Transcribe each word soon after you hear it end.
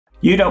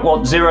You don't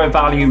want zero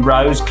value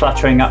rows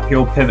cluttering up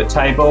your pivot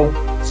table,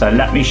 so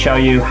let me show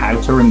you how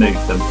to remove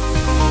them.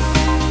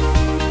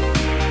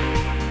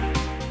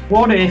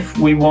 What if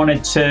we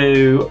wanted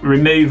to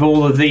remove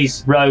all of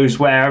these rows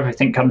where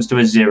everything comes to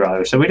a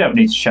 0? So we don't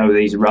need to show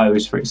these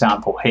rows, for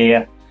example,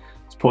 here.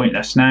 It's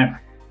pointless now.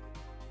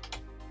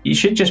 You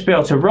should just be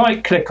able to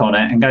right click on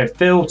it and go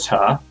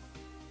filter,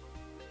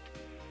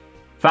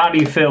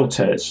 value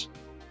filters.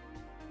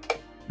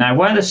 Now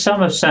where the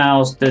sum of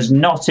cells does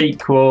not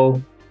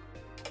equal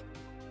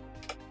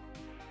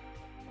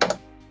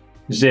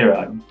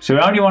 0. So we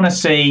only want to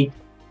see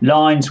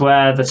lines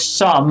where the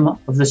sum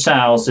of the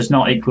cells does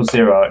not equal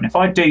 0. And if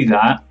I do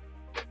that,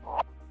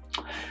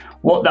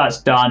 what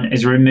that's done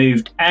is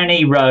removed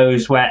any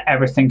rows where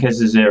everything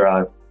is a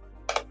 0.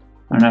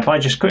 And if I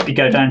just quickly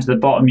go down to the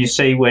bottom, you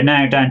see we're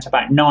now down to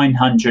about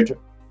 900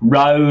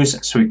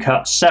 rows. So we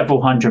cut several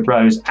hundred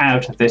rows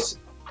out of this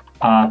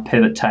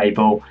pivot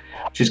table,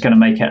 which is going to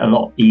make it a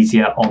lot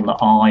easier on the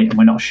eye, and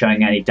we're not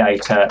showing any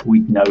data we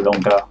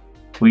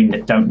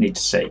don't need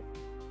to see.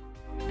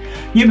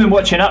 You've been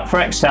watching Up for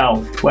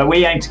Excel, where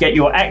we aim to get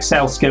your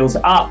Excel skills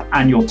up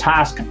and your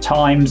task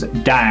times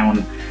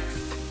down.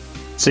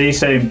 See you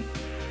soon.